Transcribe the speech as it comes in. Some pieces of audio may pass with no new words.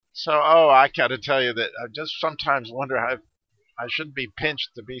So, oh, I got to tell you that I just sometimes wonder how I shouldn't be pinched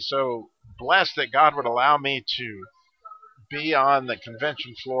to be so blessed that God would allow me to be on the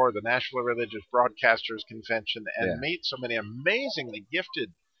convention floor of the National Religious Broadcasters Convention and Yeah. meet so many amazingly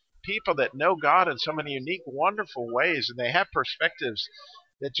gifted people that know God in so many unique, wonderful ways, and they have perspectives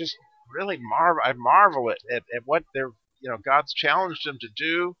that just really marvel. I marvel at what they're, God's challenged them to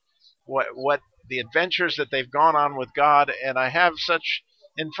do, what the adventures that they've gone on with God, and I have such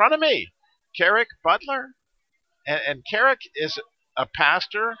in front of me, Kerrick Butler, and Kerrick is a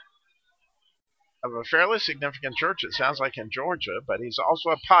pastor of a fairly significant church. It sounds like in Georgia, but he's also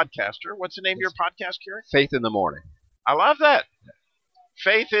a podcaster. What's the name of your podcast, Kerrick? Faith in the Morning. I love that.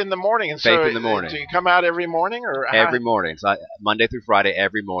 Faith in the Morning. And Faith so, in the Morning. do you come out every morning or Every morning. So Monday through Friday,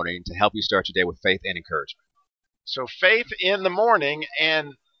 every morning to help you start your day with faith and encouragement. So Faith in the Morning,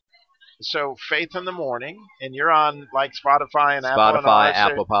 and so Faith in the Morning, and you're on like Spotify and Apple and all that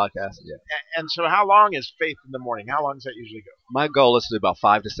Apple Podcasts. Yeah. And so, how long is Faith in the Morning? How long does that usually go? My goal is to do about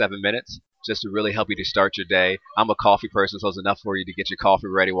 5 to 7 minutes, just to really help you to start your day. I'm a coffee person, so it's enough for you to get your coffee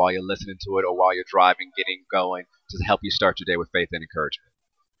ready while you're listening to it or while you're driving, getting going, to help you start your day with faith and encouragement.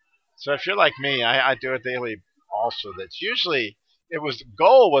 So if you're like me, I do it daily also. That's usually, the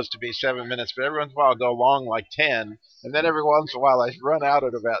goal was to be 7 minutes, but every once in a while I'll go long like 10, and then every once in a while I run out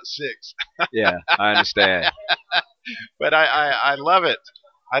at about 6. Yeah, I understand. But I love it.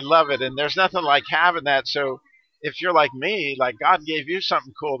 I love it, and there's nothing like having that. So if you're like me, like God gave you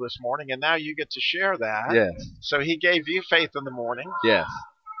something cool this morning, and now you get to share that. Yes. So He gave you Faith in the Morning. Yes.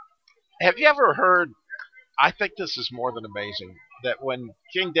 Have you ever heard? I think this is more than amazing that when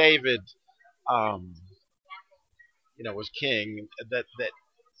King David, was king, that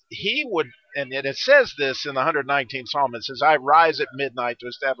he would, and it says this in the 119th Psalm. It says, "I rise at midnight to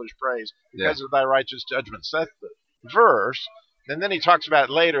establish praise because of Thy righteous judgments." That's the verse. And then he talks about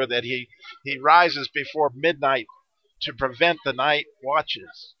later that he rises before midnight to prevent the night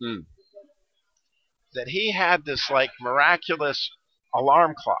watches. Mm. That he had this like miraculous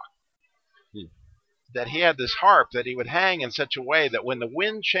alarm clock. That he had this harp that he would hang in such a way that when the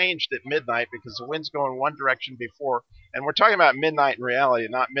wind changed at midnight, because the wind's going one direction before, and we're talking about midnight in reality,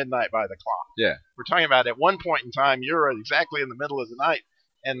 not midnight by the clock. Yeah. We're talking about at one point in time, you're exactly in the middle of the night,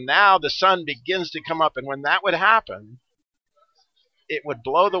 and now the sun begins to come up, and when that would happen, it would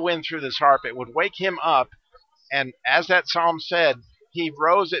blow the wind through this harp, it would wake him up, and as that psalm said, he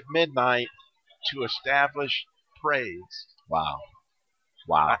rose at midnight to establish praise. Wow.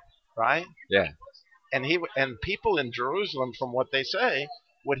 Wow. Right? Yeah. And people in Jerusalem, from what they say,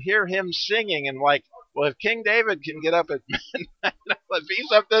 would hear him singing and like, well, if King David can get up at midnight, if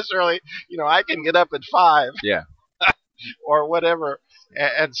he's up this early, I can get up at 5. Yeah. Or whatever.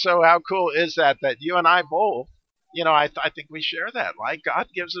 And so how cool is that you and I both, I think we share that. Like God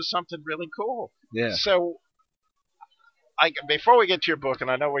gives us something really cool. Yeah. So before we get to your book, and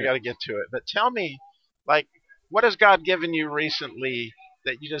I know we got to get to it, but tell me, like, what has God given you recently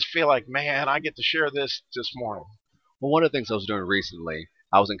that you just feel like, man, I get to share this morning? Well, one of the things I was doing recently,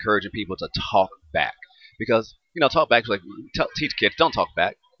 I was encouraging people to talk back. Because, talk back is like, teach kids, don't talk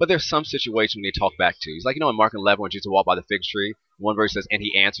back. But there's some situation when you talk back to. It's like, in Mark 11, when Jesus walked by the fig tree, one verse says, and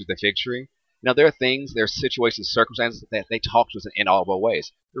he answered the fig tree. Now, there are situations, circumstances that they talk to us in inaudible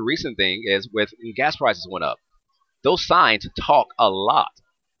ways. The recent thing is when gas prices went up. Those signs talk a lot.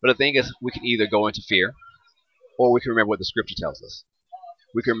 But the thing is, we can either go into fear, or we can remember what the scripture tells us.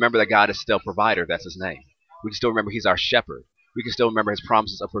 We can remember that God is still provider. That's his name. We can still remember he's our shepherd. We can still remember his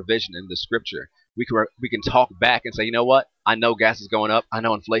promises of provision in the scripture. We can talk back and say, you know what? I know gas is going up. I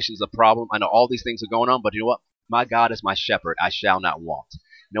know inflation is a problem. I know all these things are going on. But you know what? My God is my shepherd. I shall not want.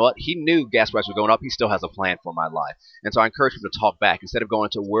 You know what? He knew gas prices were going up. He still has a plan for my life. And so I encourage people to talk back instead of going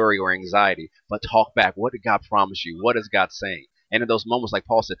into worry or anxiety. But talk back. What did God promise you? What is God saying? And in those moments, like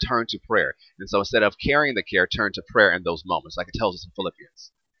Paul said, turn to prayer. And so instead of carrying the care, turn to prayer in those moments, like it tells us in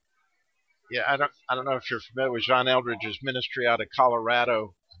Philippians. Yeah, I don't know if you're familiar with John Eldridge's ministry out of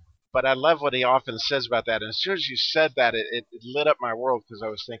Colorado, but I love what he often says about that. And as soon as you said that, it lit up my world, because I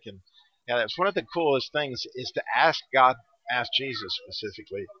was thinking, yeah, that's one of the coolest things is to ask Jesus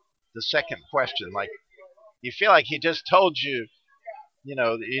specifically, the second question. Like, you feel like he just told you,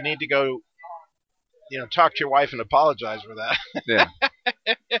 you need to go, talk to your wife and apologize for that.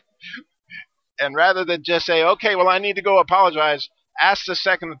 Yeah. And rather than just say, okay, well, I need to go apologize, ask the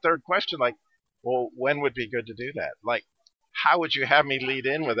second and third question, like, well, when would be good to do that? Like, how would you have me lead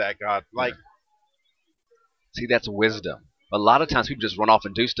in with that, God? Like, see, that's wisdom. A lot of times people just run off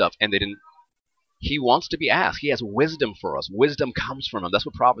and do stuff, and they didn't He wants to be asked. He has wisdom for us. Wisdom comes from him. That's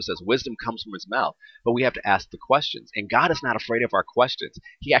what Proverbs says. Wisdom comes from his mouth. But we have to ask the questions. And God is not afraid of our questions.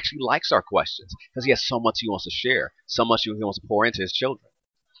 He actually likes our questions because he has so much he wants to share, so much he wants to pour into his children.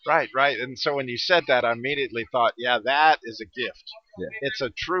 Right, right. And so when you said that, I immediately thought, yeah, that is a gift. Yeah. It's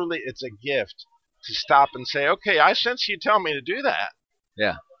a gift to stop and say, okay, I sense you tell me to do that.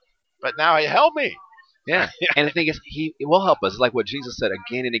 Yeah. But now help me. Yeah. And the thing is, he will help us. It's like what Jesus said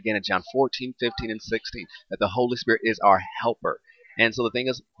again and again in John 14, 15, and 16, that the Holy Spirit is our helper. And so the thing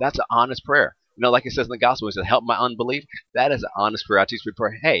is, that's an honest prayer. You know, like it says in the gospel, it says, help my unbelief. That is an honest prayer. I teach people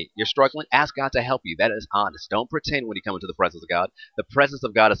to pray, hey, you're struggling, ask God to help you. That is honest. Don't pretend when you come into the presence of God. The presence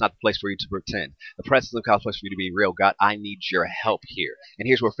of God is not the place for you to pretend. The presence of God is the place for you to be real. God, I need your help here. And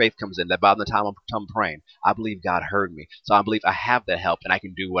here's where faith comes in, that by the time I'm praying, I believe God heard me. So I believe I have the help and I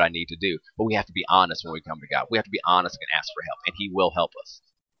can do what I need to do. But we have to be honest when we come to God. We have to be honest and ask for help, and he will help us.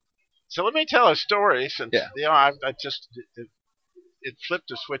 So let me tell a story, since Yeah. I just it flipped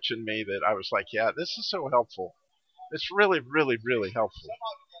a switch in me that I was like, yeah, this is so helpful. It's really, really, really helpful.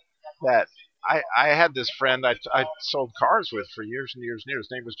 That I had this friend I sold cars with for years and years and years.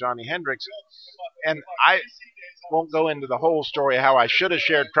 His name was Johnny Hendricks. And I won't go into the whole story how I should have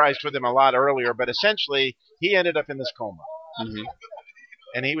shared Christ with him a lot earlier, but essentially he ended up in this coma. Mm-hmm.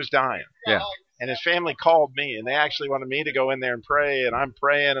 And he was dying. Yeah. And his family called me, and they actually wanted me to go in there and pray, and I'm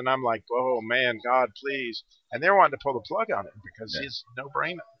praying, and I'm like, oh, man, God, please. And they're wanting to pull the plug on him because he's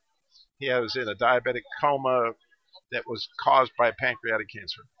no-brainer. He was in a diabetic coma that was caused by pancreatic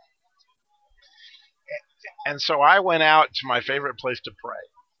cancer. And so I went out to my favorite place to pray.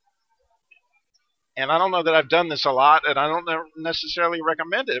 And I don't know that I've done this a lot, and I don't necessarily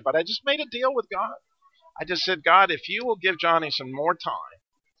recommend it, but I just made a deal with God. I just said, God, if you will give Johnny some more time,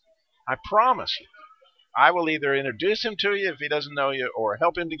 I promise you, I will either introduce him to you if he doesn't know you, or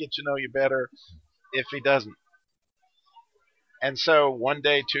help him to get to know you better if he doesn't. And so 1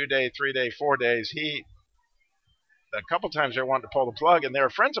 day, 2 day, 3 day, 4 days, a couple times they wanted to pull the plug, and they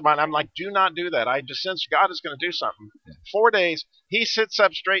were friends of mine. I'm like, do not do that. I just sense God is going to do something. Yeah. 4 days, he sits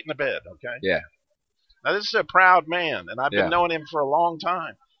up straight in the bed, okay? Yeah. Now, this is a proud man, and I've been knowing him for a long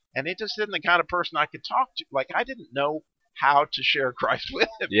time. And he just isn't the kind of person I could talk to. Like, I didn't know how to share Christ with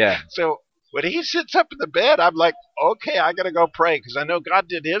him. Yeah. So when he sits up in the bed, I'm like, okay, I got to go pray because I know God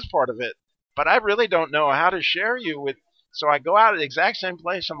did his part of it. But I really don't know how to share you with. So I go out at the exact same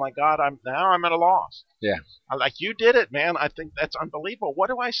place. I'm like, God, I'm at a loss. Yeah. I'm like, you did it, man. I think that's unbelievable. What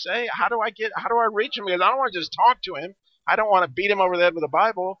do I say? How do I reach him? Because I don't want to just talk to him. I don't want to beat him over the head with the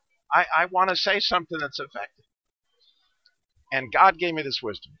Bible. I want to say something that's effective. And God gave me this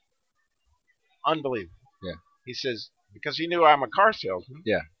wisdom. Unbelievable. Yeah. He says, because he knew I'm a car salesman.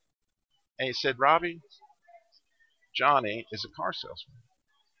 Yeah. And he said, Robbie, Johnny is a car salesman.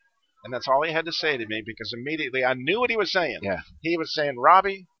 And that's all he had to say to me, because immediately I knew what he was saying. Yeah. He was saying,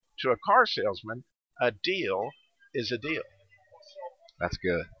 Robbie, to a car salesman, a deal is a deal. That's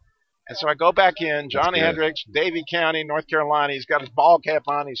good. And so I go back in, Johnny Hendricks, Davie County, North Carolina. He's got his ball cap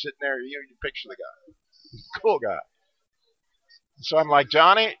on. He's sitting there. You picture the guy. Cool guy. So I'm like,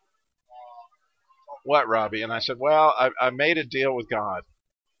 Johnny, what, Robbie? And I said, well, I made a deal with God.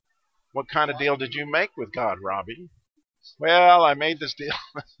 What kind of deal did you make with God, Robbie? Well, I made this deal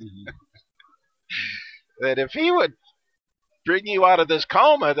that if he would bring you out of this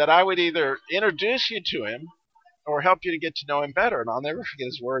coma, that I would either introduce you to him or help you to get to know him better. And I'll never forget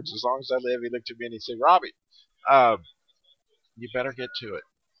his words. As long as I live, he looked at me and he said, Robbie, you better get to it.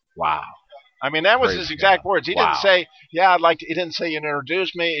 Wow. I mean, that was his exact words. He didn't say, yeah, he didn't say you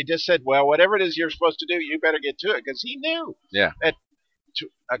introduce me. He just said, well, whatever it is you're supposed to do, you better get to it. Because he knew that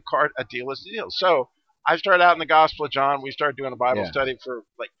a deal is a deal. So I started out in the Gospel of John. We started doing a Bible study for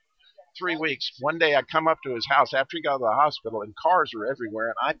like 3 weeks. One day I come up to his house after he got to the hospital, and cars are everywhere,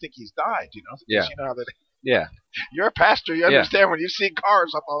 and I think he's died, you know? Yeah. You know how that. Yeah. You're a pastor. You understand when you see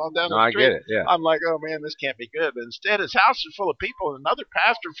cars up all down the street. I get it. Yeah. I'm like, oh, man, this can't be good. But instead, his house is full of people. And another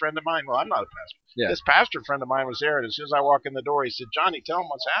pastor friend of mine, well, I'm not a pastor. Yeah. This pastor friend of mine was there. And as soon as I walk in the door, he said, Johnny, tell him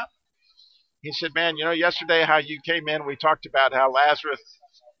what's happened. He said, man, you know, yesterday how you came in, we talked about how Lazarus,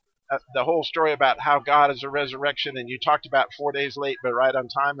 the whole story about how God is a resurrection. And you talked about 4 days late, but right on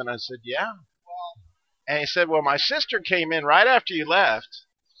time. And I said, yeah. And he said, well, my sister came in right after you left.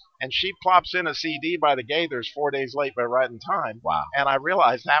 And she plops in a CD by the gate. There's 4 days late, but right in time. Wow. And I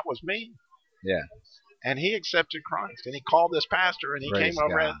realized that was me. Yeah. And he accepted Christ. And he called this pastor, and he came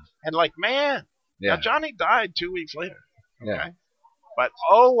over and like, man. Yeah. Now, Johnny died 2 weeks later. Okay? Yeah. But,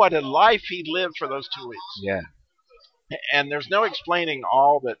 oh, what a life he lived for those 2 weeks. Yeah. And there's no explaining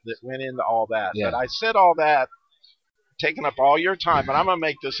all that went into all that. Yeah. But I said all that taken up all your time, but I'm going to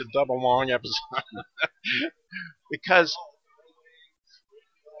make this a double long episode because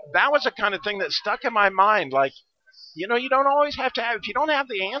that was the kind of thing that stuck in my mind. Like, you don't always have to have, if you don't have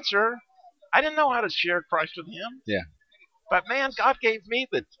the answer, I didn't know how to share Christ with him. Yeah. But man, God gave me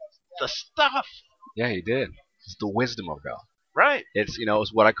the stuff. Yeah, he did. It's the wisdom of God. Right. It's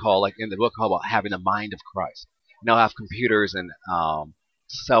what I call, like in the book, about having the mind of Christ. Have computers and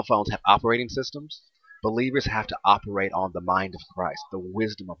cell phones have operating systems. Believers have to operate on the mind of Christ, the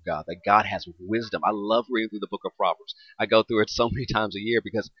wisdom of God, that God has wisdom. I love reading through the book of Proverbs. I go through it so many times a year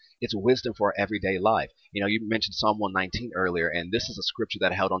because it's wisdom for our everyday life. You mentioned Psalm 119 earlier, and this is a scripture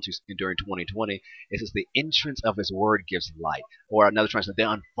that I held on to during 2020. It says, the entrance of his word gives light. Or another translation,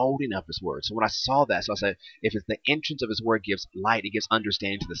 the unfolding of his word. So when I saw that, I said, if it's the entrance of his word gives light, it gives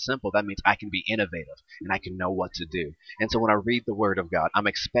understanding to the simple, that means I can be innovative and I can know what to do. And so when I read the word of God, I'm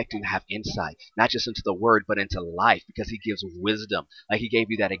expecting to have insight, not just into the word, but into life, because he gives wisdom. Like he gave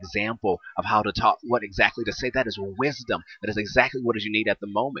you that example of how to talk, what exactly to say. That is wisdom. That is exactly what you need at the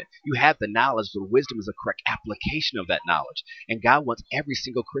moment. You have the knowledge, but wisdom is the correct application of that knowledge. And God wants every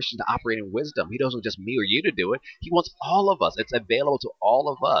single Christian to operate in wisdom. He doesn't want just me or you to do it. He wants all of us. It's available to all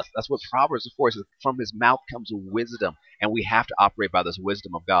of us. That's what Proverbs is for. It says, from his mouth comes wisdom. And we have to operate by this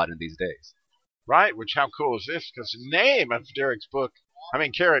wisdom of God in these days. Right, which how cool is this? Because the name of Kerrick's book,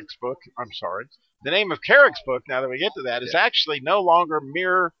 the name of Kerrick's book, now that we get to that, is actually no longer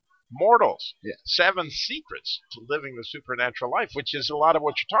Mere Mortals. Yeah. 7 Secrets to Living the Supernatural Life, which is a lot of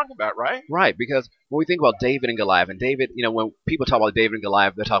what you're talking about, right? Right, because when we think about David and Goliath, and David, when people talk about David and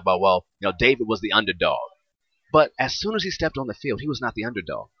Goliath, they talk about, well, David was the underdog. But as soon as he stepped on the field, he was not the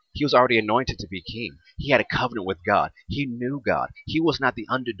underdog. He was already anointed to be king. He had a covenant with God. He knew God. He was not the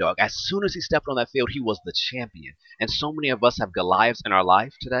underdog. As soon as he stepped on that field, he was the champion. And so many of us have Goliaths in our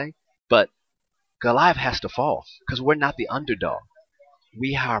life today, but Goliath has to fall because we're not the underdog.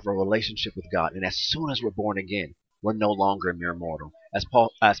 We have a relationship with God, and as soon as we're born again, we're no longer a mere mortal.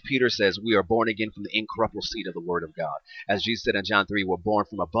 As Peter says, we are born again from the incorruptible seed of the Word of God. As Jesus said in John 3, we're born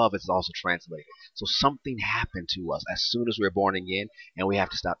from above, it's also translated. So something happened to us as soon as we're born again, and we have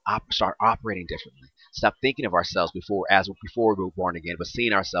to start operating differently. Stop thinking of ourselves before we were born again, but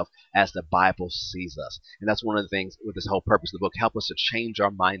seeing ourselves as the Bible sees us. And that's one of the things with this whole purpose of the book, help us to change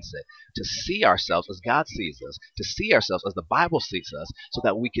our mindset, to see ourselves as God sees us, to see ourselves as the Bible sees us, so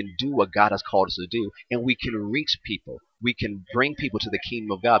that we can do what God has called us to do, and we can reach people. We can bring people to the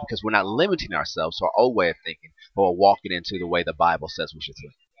kingdom of God because we're not limiting ourselves to our old way of thinking, but we're walking into the way the Bible says we should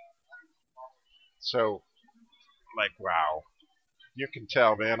think. So, wow. You can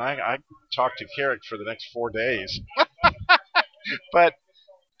tell, man, I talked to Kerrick for the next 4 days. But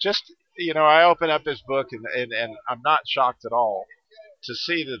just, I open up his book, and I'm not shocked at all to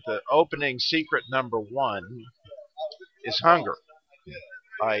see that the opening secret number 1 is hunger.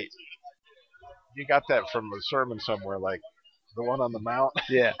 You got that from a sermon somewhere, like the one on the mount.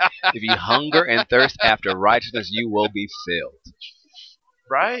 Yeah. If you hunger and thirst after righteousness, you will be filled.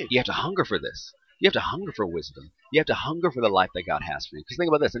 Right. You have to hunger for this. You have to hunger for wisdom. You have to hunger for the life that God has for you. Because think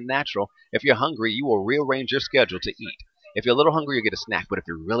about this, in natural, if you're hungry, you will rearrange your schedule to eat. If you're a little hungry, you'll get a snack. But if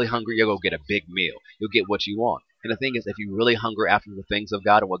you're really hungry, you'll go get a big meal. You'll get what you want. And the thing is, if you really hunger after the things of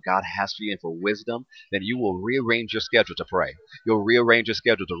God and what God has for you and for wisdom, then you will rearrange your schedule to pray. You'll rearrange your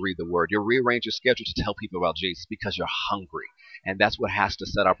schedule to read the Word. You'll rearrange your schedule to tell people about Jesus because you're hungry. And that's what has to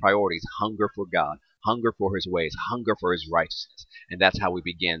set our priorities. Hunger for God, hunger for His ways, hunger for His righteousness. And that's how we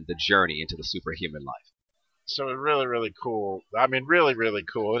begin the journey into the superhuman life. So really, really cool. I mean, really, really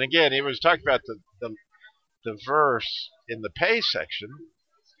cool. And again, he was talking about the verse in the pay section,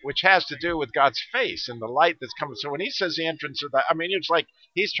 which has to do with God's face and the light that's coming. So when he says the entrance of that, I mean, it's like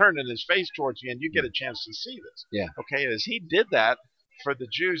he's turning his face towards you, and you get a chance to see this. Yeah. Okay, as he did that for the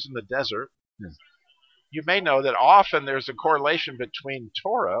Jews in the desert, you may know that often there's a correlation between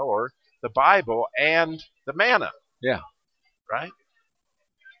Torah or the Bible and the manna. Yeah. Right?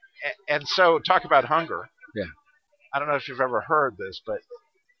 And so talk about hunger. Yeah. I don't know if you've ever heard this, but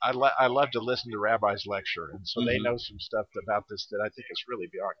I love to listen to rabbis lecture, and so they know some stuff about this that I think is really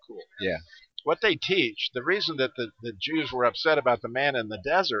beyond cool. Yeah. What they teach, the reason that the Jews were upset about the manna in the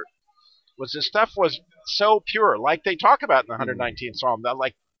desert was this stuff was so pure, like they talk about in the 119th Psalm, that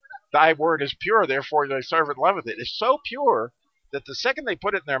like, thy word is pure, therefore thy servant loveth it. It's so pure that the second they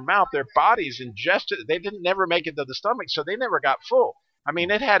put it in their mouth, their bodies ingested it. They didn't never make it to the stomach, so they never got full. I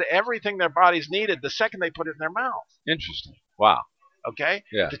mean, it had everything their bodies needed the second they put it in their mouth. Interesting. Wow. Okay?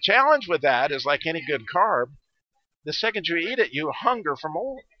 Yeah. The challenge with that is like any good carb, the second you eat it, you hunger for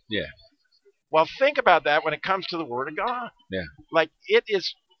more. Yeah. Well, think about that when it comes to the Word of God. Yeah. Like, it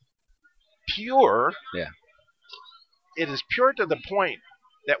is pure. Yeah. it is pure to the point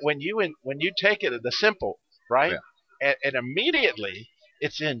that when you take it the simple, right, Yeah. and immediately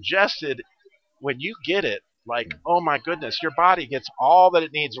it's ingested when you get it. Like, oh my goodness, your body gets all that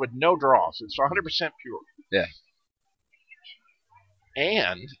it needs with no draws. It's 100% pure. Yeah.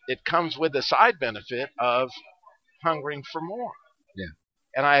 And it comes with the side benefit of hungering for more. Yeah.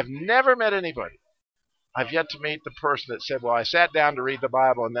 And I have never met anybody. I've yet to meet the person that said, well, I sat down to read the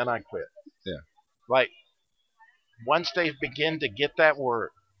Bible and then I quit. Yeah. Like, once they begin to get that word,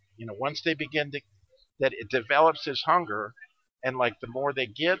 once they begin to, that it develops this hunger, and like the more they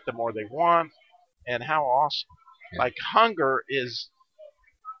get, the more they want, and how awesome. Yeah. Like, hunger is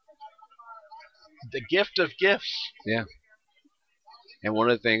the gift of gifts. Yeah. And one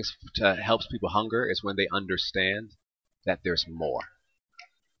of the things that helps people hunger is when they understand that there's more.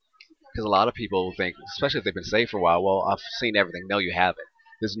 Because a lot of people think, especially if they've been saved for a while, well, I've seen everything. No, you haven't.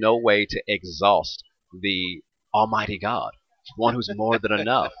 There's no way to exhaust the Almighty God, one who's more than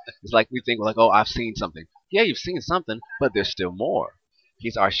enough. It's like we think, like, oh, I've seen something. Yeah, you've seen something, but there's still more.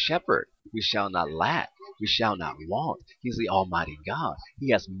 He's our shepherd. We shall not lack. We shall not want. He's the Almighty God.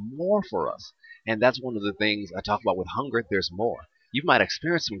 He has more for us. And that's one of the things I talk about with hunger. There's more. You might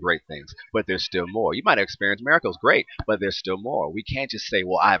experience some great things, but there's still more. You might experience miracles, great, but there's still more. We can't just say,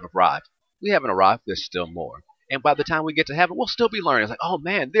 well, I've arrived. We haven't arrived, there's still more. And by the time we get to heaven, we'll still be learning. It's like, oh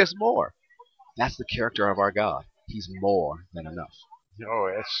man, there's more. That's the character of our God. He's more than enough.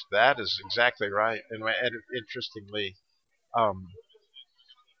 No, that is exactly right. And interestingly, um,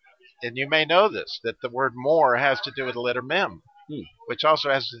 and you may know this, that the word more has to do with the letter mem, which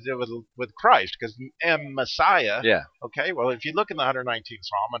also has to do with Christ, because Messiah. Yeah. Okay, well, if you look in the 119th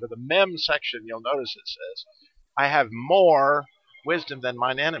Psalm, under the mem section, you'll notice it says, I have more wisdom than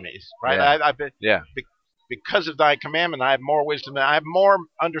mine enemies, right? Yeah. Because of thy commandment, I have more wisdom, I have more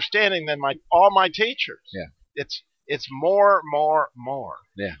understanding than all my teachers. Yeah. It's more.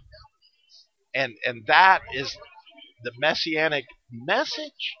 Yeah. And that is the messianic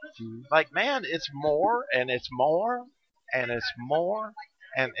message. Like, man, it's more and it's more and it's more.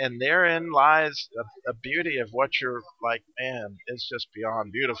 And therein lies a beauty of what you're like, man, it's just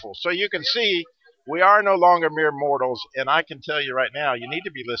beyond beautiful. So you can see we are no longer mere mortals. And I can tell you right now, you need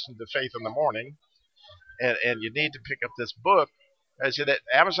to be listening to Faith in the Morning. And you need to pick up this book. Is it at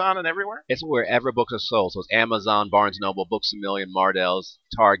Amazon and everywhere? It's wherever books are sold. So it's Amazon, Barnes & Noble, Books A Million, Mardel's,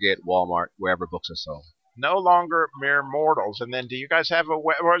 Target, Walmart, wherever books are sold. No longer mere mortals. And then do you guys have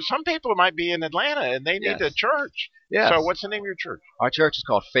or some people might be in Atlanta and they need a church. Yes. So what's the name of your church? Our church is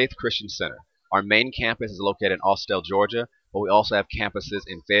called Faith Christian Center. Our main campus is located in Austell, Georgia, but we also have campuses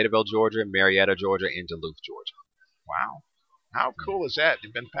in Fayetteville, Georgia, Marietta, Georgia, and Duluth, Georgia. Wow. How cool is that?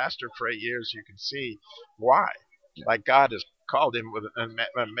 You've been pastor for 8 years. You can see why. Like, God has called him with an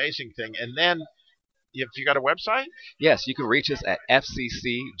amazing thing. And then, if you got a website? Yes, you can reach us at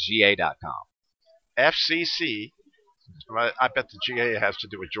fccga.com. FCC. I bet the GA has to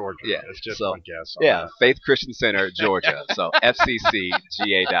do with Georgia. Yeah, it's just one guess. Yeah, Faith Christian Center, Georgia. So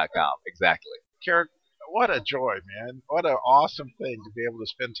fccga.com. Exactly. Kerrick, what a joy, man! What an awesome thing to be able to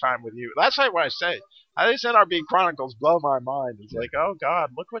spend time with you. That's like what I say. These NRB Chronicles blow my mind. It's like, oh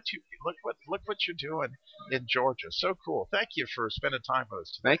God, look what you're doing in Georgia. So cool. Thank you for spending time with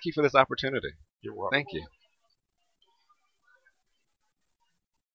us today. Thank you for this opportunity. You're welcome. Thank you.